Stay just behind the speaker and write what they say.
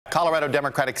Colorado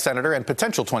Democratic Senator and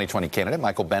potential 2020 candidate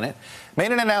Michael Bennet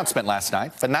made an announcement last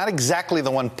night, but not exactly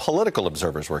the one political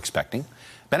observers were expecting.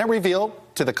 Bennet revealed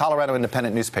to the Colorado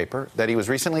Independent newspaper that he was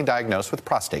recently diagnosed with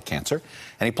prostate cancer,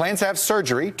 and he plans to have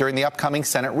surgery during the upcoming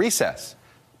Senate recess.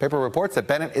 The paper reports that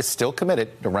Bennet is still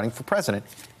committed to running for president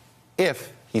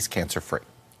if he's cancer-free.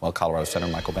 Well, Colorado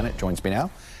Senator Michael Bennet joins me now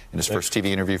in his first TV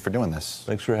interview for doing this.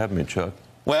 Thanks for having me, Chuck.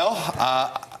 Well,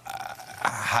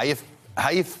 how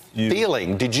you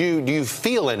feeling? Do you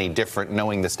feel any different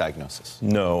knowing this diagnosis?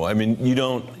 No, I mean,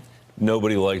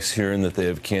 nobody likes hearing that they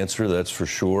have cancer, that's for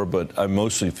sure, but I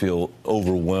mostly feel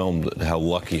overwhelmed at how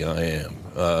lucky I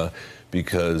am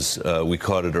because we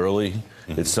caught it early.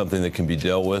 It's something that can be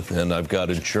dealt with, and I've got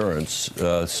insurance.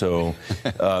 But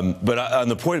on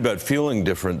the point about feeling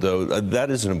different, though, that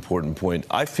is an important point.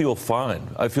 I feel fine.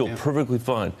 I feel perfectly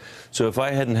fine. So if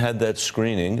I hadn't had that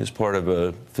screening as part of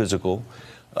a physical,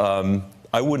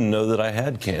 I wouldn't know that I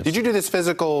had cancer. Did you do this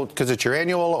physical because it's your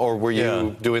annual, or were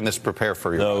you doing this to prepare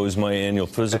for your? No, it was my annual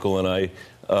physical, and I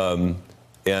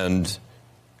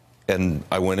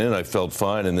went in. I felt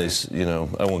fine, and they,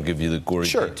 I won't give you the gory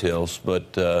details,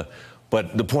 but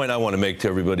the point I want to make to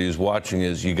everybody who's watching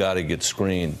is you got to get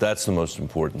screened. That's the most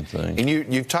important thing. And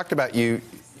you've talked about you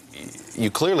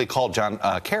clearly called John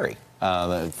Kerry,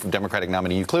 the Democratic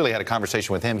nominee. You clearly had a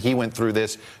conversation with him. He went through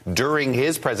this during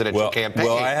his presidential campaign.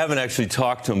 Well, I haven't actually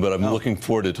talked to him, but I'm looking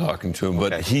forward to talking to him.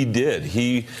 But he did.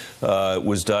 He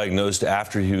was diagnosed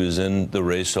after he was in the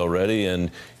race already,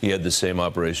 and he had the same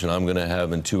operation I'm going to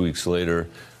have, and 2 weeks later,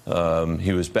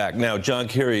 he was back. Now, John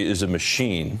Kerry is a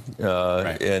machine,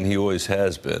 and he always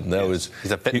has been.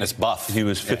 He's a fitness buff. He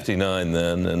was 59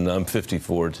 then, and I'm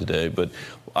 54 today. But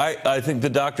I think the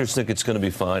doctors think it's going to be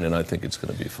fine, and I think it's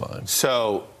going to be fine.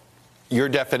 So, you're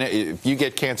definite. If you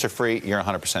get cancer-free, you're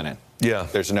 100% in. Yeah.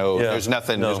 There's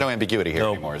nothing. There's no ambiguity here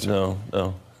anymore. Is there?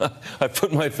 No. I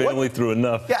put my family through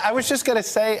enough. Yeah, I was just going to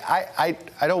say I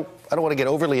don't want to get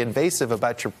overly invasive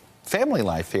about your family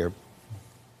life here.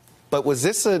 But was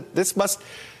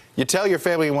you tell your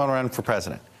family you want to run for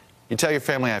president. You tell your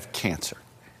family I have cancer,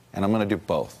 and I'm going to do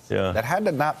both. Yeah. That had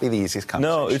to not be the easiest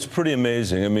conversation. No, it's pretty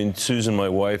amazing. I mean, Susan, my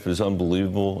wife, is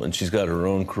unbelievable, and she's got her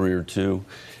own career, too.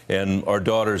 And our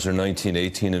daughters are 19,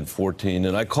 18, and 14.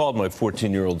 And I called my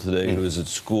 14-year-old today who was at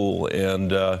school,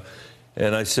 and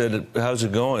I said, how's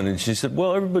it going? And she said,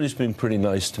 well, everybody's been pretty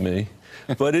nice to me.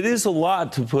 But it is a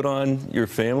lot to put on your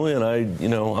family, and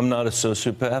I'm not a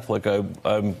sociopath. Like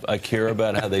I care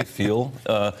about how they feel,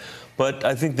 but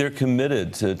I think they're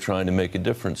committed to trying to make a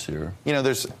difference here.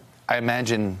 I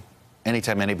imagine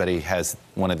anytime anybody has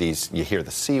one of these, you hear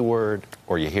the C word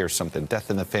or you hear something, death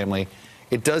in the family,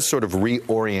 it does sort of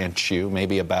reorient you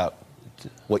maybe about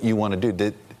what you want to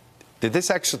do. Does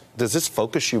this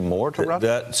focus you more to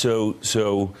run?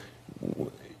 So.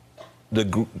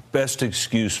 The best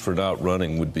excuse for not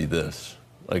running would be this.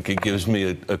 Like, it gives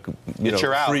me a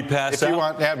free pass if you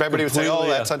want, everybody would say, oh,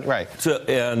 that's right. So,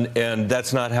 and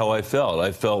that's not how I felt.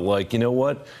 I felt like, you know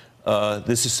what?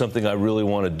 This is something I really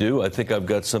want to do. I think I've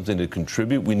got something to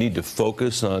contribute. We need to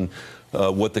focus on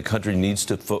what the country needs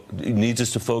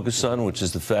us to focus on, which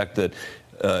is the fact that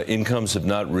incomes have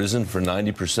not risen for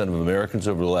 90% of Americans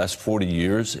over the last 40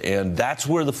 years. And that's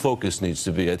where the focus needs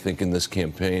to be, I think, in this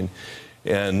campaign.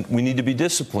 And we need to be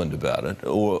disciplined about it,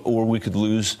 or we could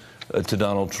lose to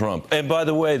Donald Trump. And by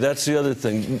the way, that's the other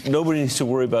thing. Nobody needs to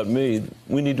worry about me.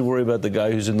 We need to worry about the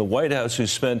guy who's in the White House, who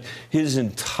spent his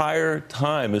entire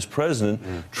time as president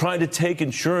trying to take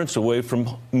insurance away from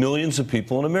millions of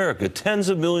people in America, tens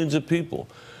of millions of people,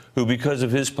 who, because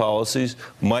of his policies,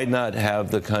 might not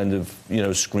have the kind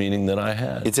of screening that I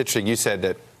had. It's interesting. You said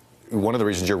that one of the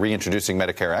reasons you're reintroducing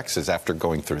Medicare X is after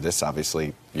going through this.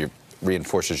 Obviously,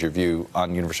 reinforces your view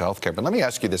on universal health care. But let me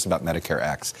ask you this about Medicare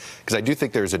X, because I do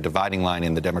think there's a dividing line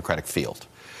in the Democratic field,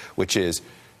 which is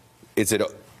it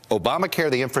Obamacare,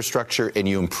 the infrastructure, and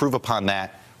you improve upon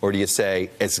that, or do you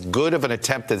say, as good of an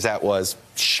attempt as that was,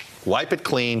 wipe it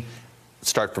clean,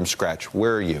 start from scratch?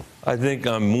 Where are you? I think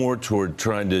I'm more toward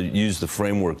trying to use the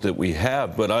framework that we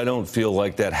have, but I don't feel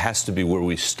like that has to be where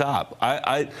we stop.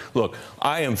 Look,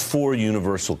 I am for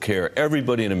universal care.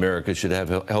 Everybody in America should have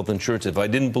health insurance. If I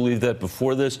didn't believe that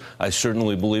before this, I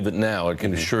certainly believe it now. I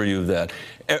can assure you of that.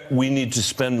 We need to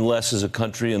spend less as a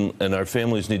country, and our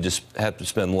families need to have to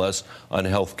spend less on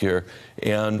health care,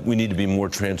 and we need to be more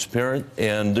transparent,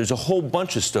 and there's a whole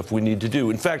bunch of stuff we need to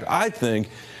do. In fact, I think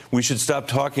We should stop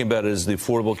talking about it as the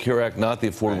Affordable Care Act, not the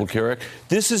Affordable Care Act.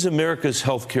 This is America's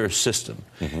health care system.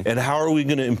 And how are we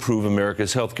going to improve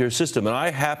America's health care system? And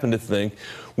I happen to think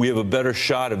we have a better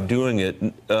shot of doing it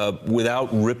without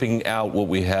ripping out what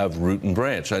we have root and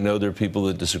branch. I know there are people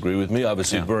that disagree with me.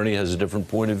 Obviously, Bernie has a different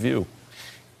point of view.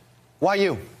 Why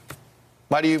you?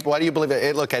 Why do you believe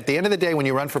it? Look, at the end of the day, when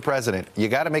you run for president, you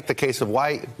got to make the case of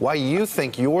why you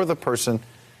think you're the person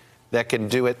that can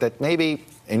do it, that maybe,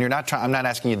 and you're not trying, I'm not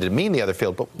asking you to demean the other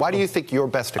field, but why do you think you're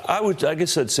best equipped? I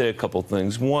guess I'd say a couple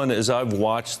things. One is I've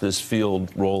watched this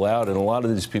field roll out, and a lot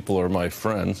of these people are my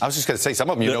friends. I was just going to say, some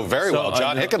of them you know very well.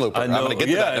 John Hickenlooper. I'm going to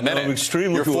get to that in a minute.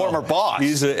 Extremely Your former boss.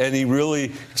 And he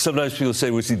really, sometimes people say,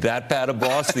 was he that bad a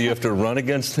boss that you have to run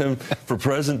against him for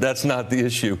president? That's not the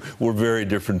issue. We're very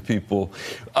different people.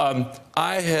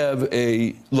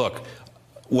 Look,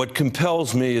 what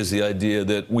compels me is the idea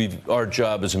that our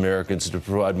job as Americans is to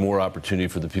provide more opportunity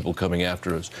for the people coming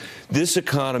after us. This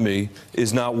economy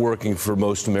is not working for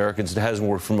most Americans. It hasn't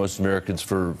worked for most Americans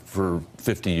for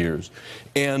 50 years.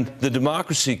 And the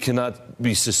democracy cannot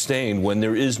be sustained when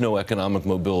there is no economic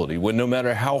mobility, when no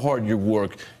matter how hard you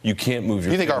work, you can't move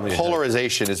your family ahead. You think our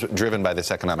polarization is driven by this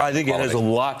economic I think it has a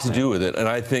lot to do with it. And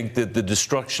I think that the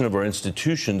destruction of our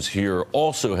institutions here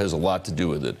also has a lot to do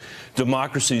with it.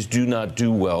 Democracies do not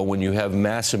do well when you have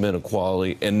massive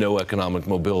inequality and no economic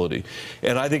mobility.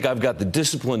 And I think I've got the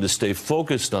discipline to stay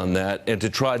focused on that and to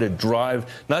try to drive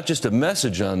not just a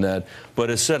message on that, but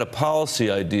a set of policy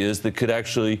ideas that could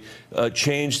actually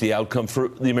change the outcome for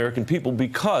the American people,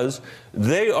 because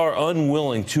they are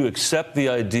unwilling to accept the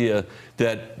idea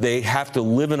that they have to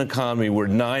live in an economy where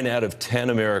 9 out of 10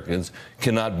 Americans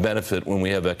cannot benefit when we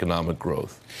have economic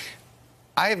growth.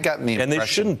 I have gotten the impression, and they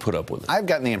shouldn't put up with it. I've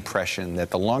gotten the impression that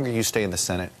the longer you stay in the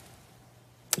Senate,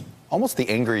 almost the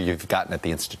angrier you've gotten at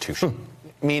the institution,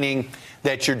 meaning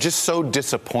that you're just so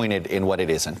disappointed in what it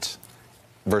isn't,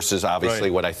 versus obviously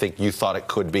what I think you thought it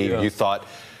could be. You thought,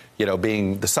 you know,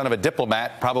 being the son of a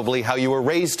diplomat, probably how you were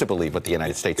raised to believe what the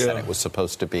United States Senate was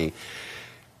supposed to be.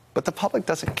 But the public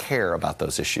doesn't care about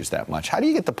those issues that much. How do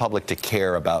you get the public to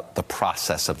care about the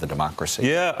process of the democracy?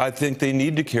 Yeah, I think they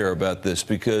need to care about this,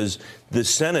 because the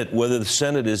Senate, whether the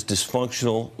Senate is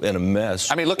dysfunctional and a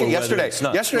mess. I mean, look at yesterday.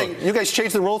 Yesterday, you guys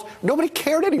changed the rules. Nobody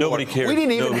cared anymore. Nobody cared. We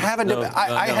didn't even have a debate.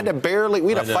 I had to barely,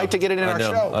 we had a fight to get it in our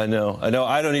show. I know.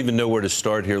 I don't even know where to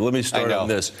start here. Let me start on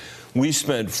this. We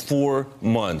spent 4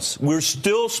 months. We're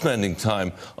still spending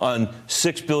time on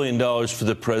 $6 billion for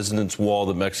the president's wall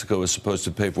that Mexico is supposed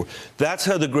to pay for. That's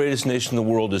how the greatest nation in the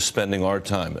world is spending our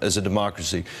time as a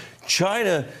democracy.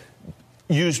 China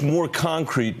used more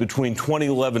concrete between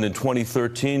 2011 and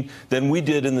 2013 than we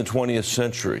did in the 20th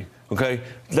century. Okay?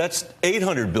 That's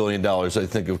 $800 billion, I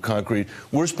think, of concrete.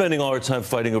 We're spending all our time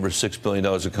fighting over $6 billion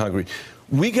of concrete.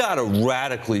 We got to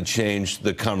radically change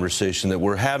the conversation that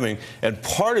we're having, and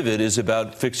part of it is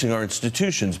about fixing our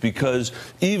institutions, because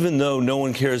even though no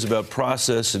one cares about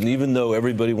process and even though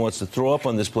everybody wants to throw up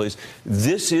on this place,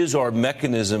 this is our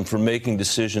mechanism for making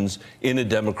decisions in a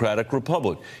democratic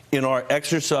republic. In our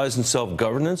exercise in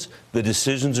self-governance, the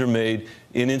decisions are made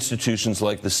in institutions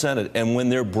like the Senate, and when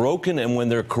they're broken and when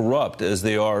they're corrupt, as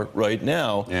they are right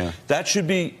now, that should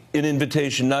be an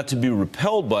invitation not to be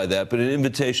repelled by that, but an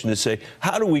invitation to say,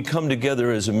 how do we come together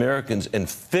as Americans and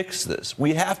fix this?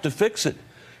 We have to fix it.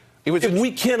 If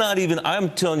we cannot even, I'm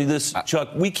telling you this,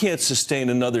 Chuck, we can't sustain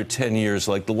another 10 years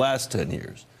like the last 10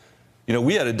 years. You know,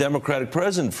 we had a Democratic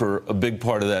president for a big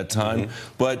part of that time,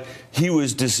 but he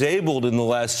was disabled in the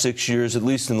last 6 years, at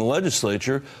least in the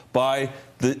legislature, by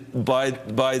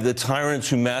the tyrants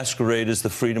who masquerade as the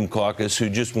Freedom Caucus, who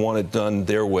just want it done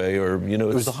their way, or, you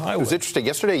know, it's the highway. It was interesting.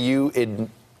 Yesterday,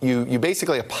 you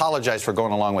basically apologized for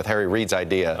going along with Harry Reid's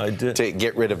idea to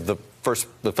get rid of the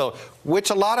fellow,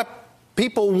 which a lot of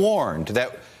people warned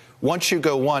that once you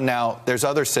go one, now there's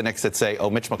other cynics that say, oh,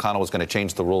 Mitch McConnell was going to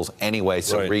change the rules anyway,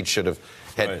 so Reid should have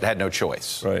had no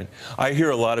choice. Right. I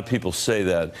hear a lot of people say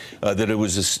that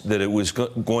it was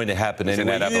going to happen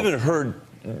anyway. You even heard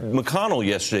McConnell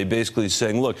yesterday basically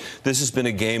saying, look, this has been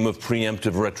a game of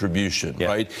preemptive retribution,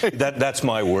 right? That's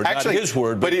my word, actually, not his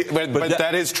word. But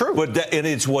that is true. And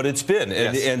it's what it's been.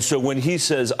 And so when he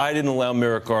says, I didn't allow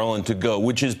Merrick Garland to go,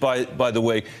 which is, by the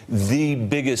way, the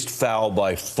biggest foul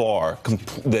by far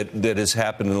that has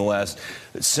happened in the last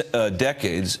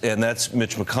decades, and that's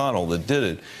Mitch McConnell that did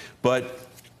it.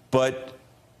 But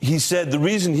he said the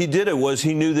reason he did it was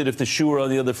he knew that if the shoe were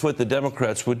on the other foot, the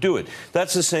Democrats would do it.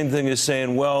 That's the same thing as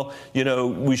saying, well, you know,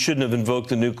 we shouldn't have invoked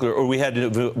the nuclear, or we had to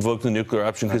invoke the nuclear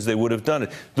option because they would have done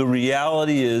it. The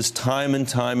reality is, time and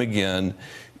time again,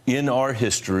 in our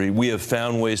history, we have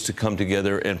found ways to come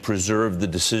together and preserve the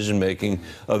decision-making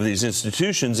of these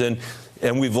institutions, and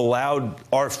we've allowed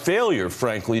our failure,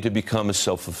 frankly, to become a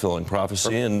self-fulfilling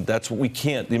prophecy, and that's what we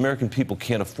can't. The American people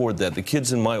can't afford that. The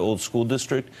kids in my old school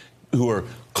district, who are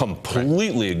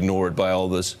completely ignored by all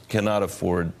this, cannot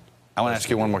afford. I want to ask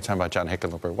you one more time about John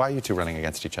Hickenlooper. Why are you two running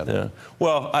against each other? Yeah.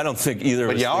 Well, I don't think either of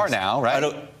us. But you are now,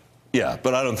 right? Yeah,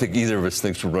 but I don't think either of us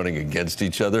thinks we're running against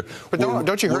each other. But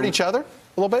don't you hurt each other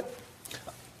a little bit?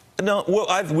 No,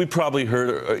 well, we probably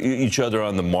hurt each other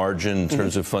on the margin in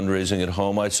terms of fundraising at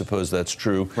home. I suppose that's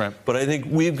true. Right. But I think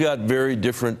we've got very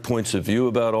different points of view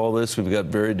about all this. We've got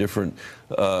very different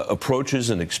approaches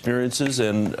and experiences.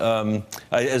 And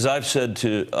as I've said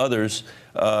to others,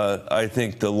 I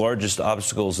think the largest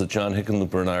obstacles that John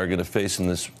Hickenlooper and I are going to face in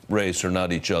this race are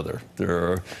not each other.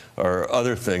 There are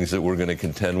other things that we're going to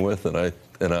contend with, and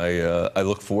I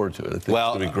look forward to it. I think it's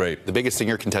going to be great. The biggest thing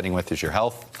you're contending with is your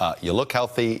health. You look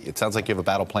healthy. It sounds like you have a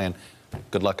battle plan.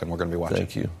 Good luck, and we're going to be watching.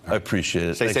 Thank you. I appreciate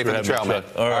it. Stay safe on the trail, man.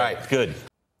 All right, good.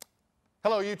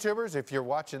 Hello, YouTubers. If you're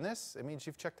watching this, it means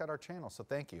you've checked out our channel, so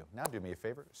thank you. Now do me a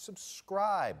favor.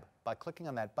 Subscribe by clicking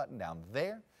on that button down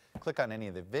there. Click on any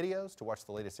of the videos to watch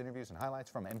the latest interviews and highlights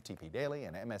from MTP Daily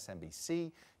and MSNBC.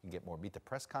 You can get more Meet the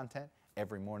Press content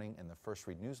every morning in the First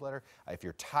Read newsletter. If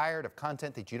you're tired of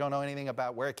content that you don't know anything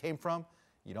about where it came from,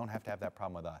 you don't have to have that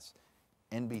problem with us.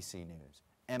 NBC News,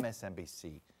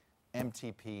 MSNBC,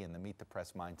 MTP, and the Meet the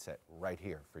Press mindset right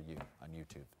here for you on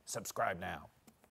YouTube. Subscribe now.